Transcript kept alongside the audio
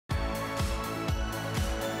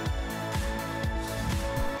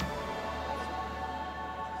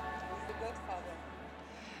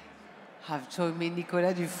Have joined me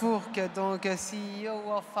Nicolas DUFOURCQ, donc CEO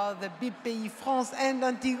of the Bpifrance, and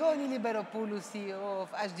Antigoni LYMPEROPOULOU, CEO of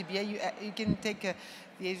HDBI. You can take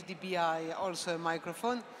the HDBI also a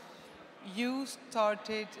microphone. You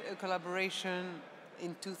started a collaboration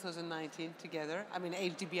in 2019 together, I mean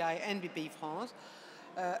HDBI and Bpifrance,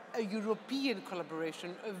 a European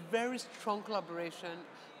collaboration, a very strong collaboration,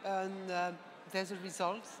 and there's a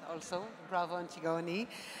result also, bravo Antigoni.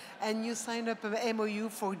 And you signed up an MOU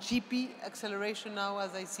for GP acceleration now,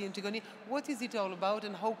 as I see Antigoni. What is it all about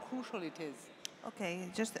and how crucial it is?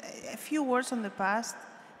 Okay, just a few words on the past.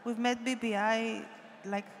 We've met BPI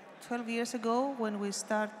like 12 years ago when we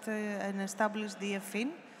started and established the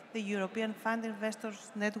EFIN, the European Fund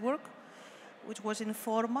Investors Network, which was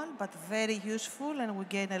informal but very useful, and we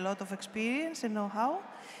gained a lot of experience and know-how.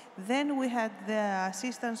 Then we had the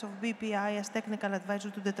assistance of BPI as technical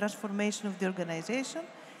advisor to the transformation of the organization.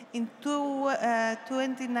 In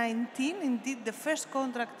 2019, indeed, the first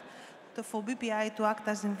contract for BPI to act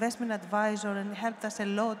as investment advisor and helped us a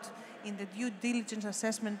lot in the due diligence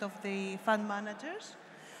assessment of the fund managers.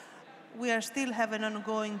 We still have an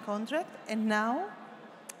ongoing contract, and now,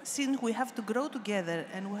 since we have to grow together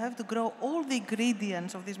and we have to grow all the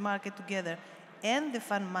ingredients of this market together and the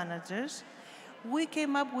fund managers, we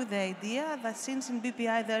came up with the idea that since in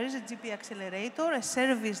BPI there is a GP accelerator, a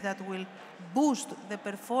service that will boost the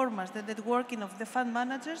performance, the networking of the fund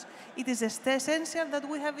managers, it is essential that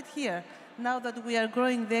we have it here. Now that we are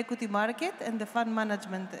growing the equity market and the fund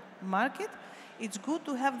management market, it's good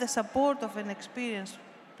to have the support of an experienced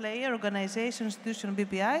player, organization, institution,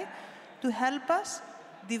 BPI, to help us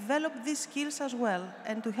develop these skills as well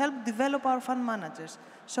and to help develop our fund managers.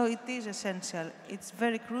 So it is essential. It's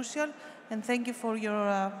very crucial, and thank you for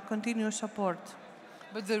your continuous support.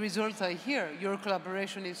 But the results are here. Your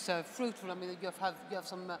collaboration is fruitful. I mean, you have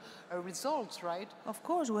some results, right? Of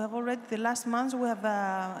course, we have already, the last months, we have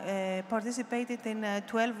participated in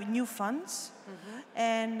 12 new funds,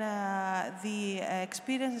 and the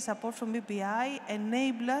experience and support from BPI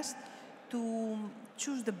enable us to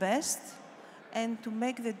choose the best and to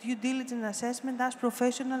make the due diligence assessment as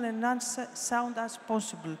professional and as sound as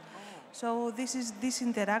possible. So this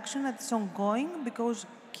interaction that's ongoing because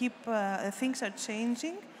things are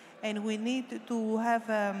changing, and we need to have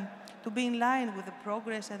to be in line with the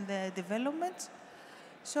progress and the developments.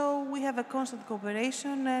 So we have a constant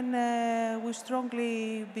cooperation, and we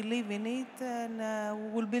strongly believe in it, and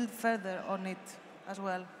we will build further on it as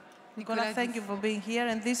well. Nicolas, thank you for being here,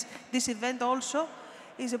 and this event also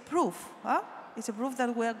is a proof. It's a proof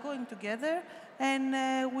that we are going together, and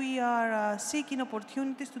we are seeking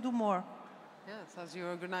opportunities to do more. Yes, as you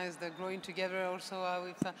organize the Growing Together also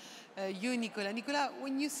with you, Nicolas. Nicolas,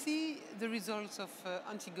 when you see the results of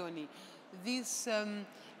Antigoni, this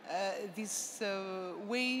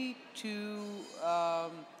way to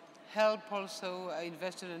help also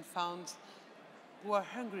investors and funds who are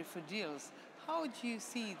hungry for deals, how do you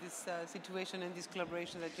see this situation and this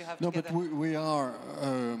collaboration that you have together? No, but we are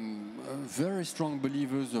very strong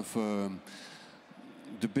believers of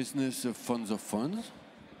the business of funds.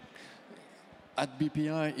 At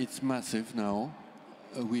BPI, it's massive now.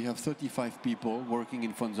 We have 35 people working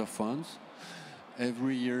in funds of funds.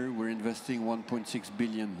 Every year, we're investing 1.6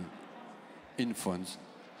 billion in funds.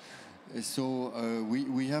 So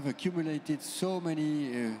we have accumulated so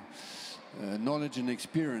many knowledge and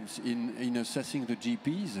experience in assessing the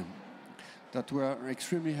GPs that we are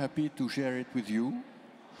extremely happy to share it with you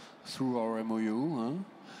through our MOU.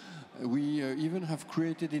 We even have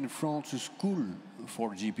created in France a school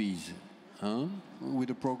for GPs with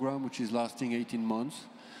a program which is lasting 18 months.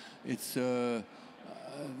 It's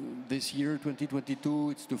this year,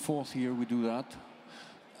 2022, it's the 4th year we do that.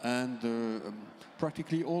 And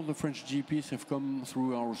practically all the French GPs have come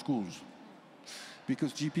through our schools,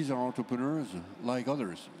 because GPs are entrepreneurs like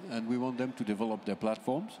others, and we want them to develop their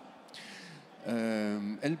platforms.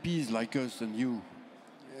 LPs like us and you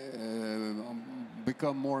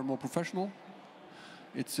become more and more professional.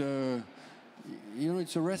 It's a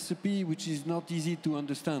recipe which is not easy to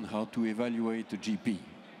understand how to evaluate a GP.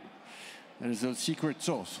 There is a secret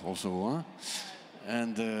sauce also,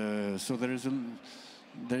 and so there is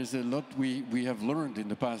a lot we have learned in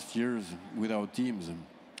the past years with our teams.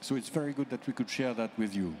 So it's very good that we could share that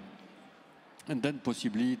with you. And then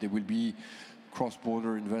possibly there will be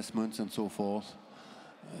cross-border investments and so forth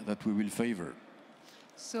that we will favor.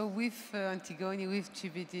 So with Antigoni, with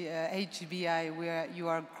HDBI, where you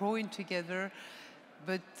are growing together,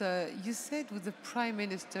 but you said with the Prime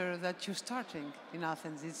Minister that you're starting in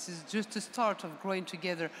Athens. This is just the start of growing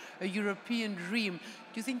together, a European dream.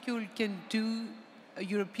 Do you think you can do a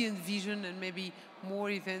European vision and maybe more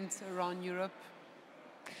events around Europe?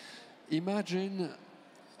 Imagine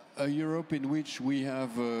a Europe in which we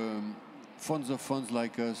have funds of funds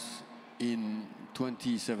like us in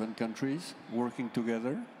 27 countries working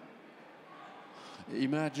together.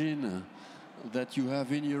 Imagine that you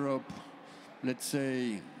have in Europe, let's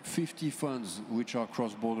say, 50 funds which are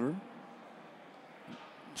cross-border.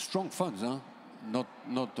 Strong funds, huh? Not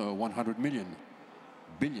 100 million,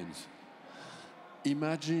 billions.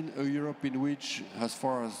 Imagine a Europe in which, as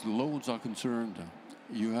far as loans are concerned,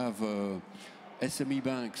 you have SME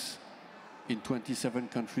banks in 27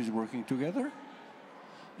 countries working together.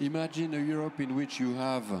 Imagine a Europe in which you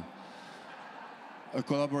have a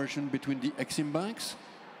collaboration between the Exim banks.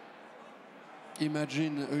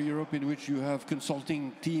 Imagine a Europe in which you have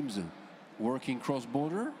consulting teams working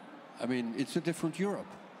cross-border. I mean, it's a different Europe.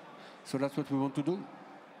 So that's what we want to do.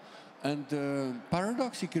 And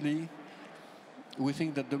paradoxically, we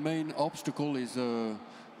think that the main obstacle is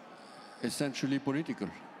essentially political.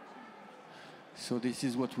 So this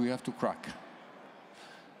is what we have to crack.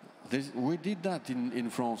 We did that in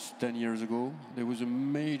France 10 years ago. There was a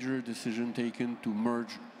major decision taken to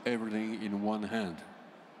merge everything in one hand.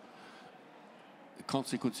 The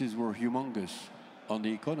consequences were humongous on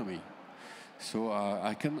the economy. So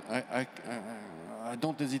I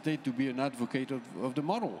don't hesitate to be an advocate of the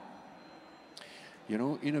model. You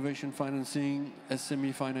know, innovation financing,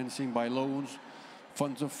 SME financing by loans,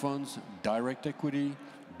 funds of funds, direct equity,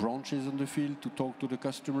 branches on the field to talk to the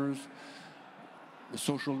customers, a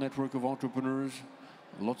social network of entrepreneurs,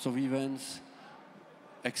 lots of events,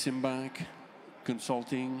 Exim Bank,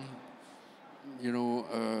 consulting, you know,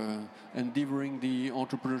 endeavoring the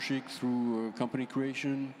entrepreneurship through company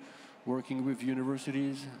creation, working with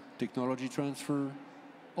universities, technology transfer,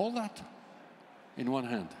 all that in one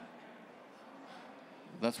hand.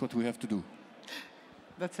 That's what we have to do.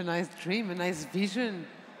 That's a nice dream, a nice vision.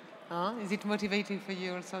 Is it motivating for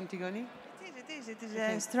you also, Antigoni? It is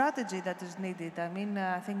a strategy that is needed. I mean,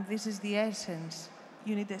 I think this is the essence.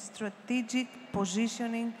 You need a strategic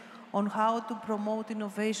positioning on how to promote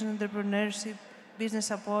innovation, entrepreneurship, business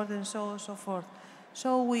support, and so on and so forth.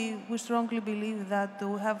 So we strongly believe that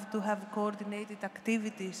we have to have coordinated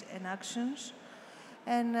activities and actions.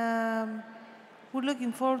 And we're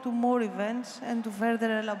looking forward to more events and to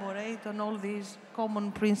further elaborate on all these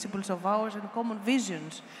common principles of ours and common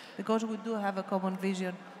visions, because we do have a common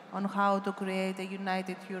vision on how to create a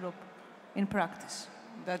united Europe in practice.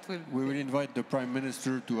 We will invite the Prime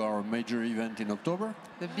Minister to our major event in October.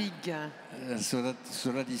 The big... so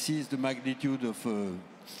that he sees the magnitude of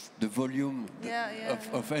the volume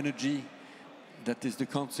of energy that is the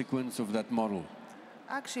consequence of that model.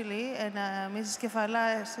 Actually, and Mrs.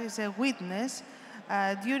 Kefalas is a witness,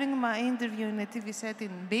 during my interview in a TV set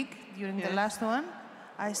in Big, during the last one,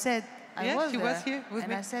 I said, I was here with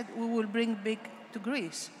me. I said, we will bring Big to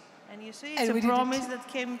Greece. And you see, it's a promise that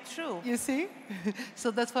came true. You see? So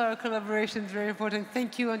that's why our collaboration is very important.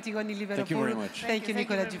 Thank you, Antigoni LYMPEROPOULOU. Thank you very much. Thank you,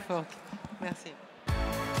 Nicolas DUFOURCQ. Merci.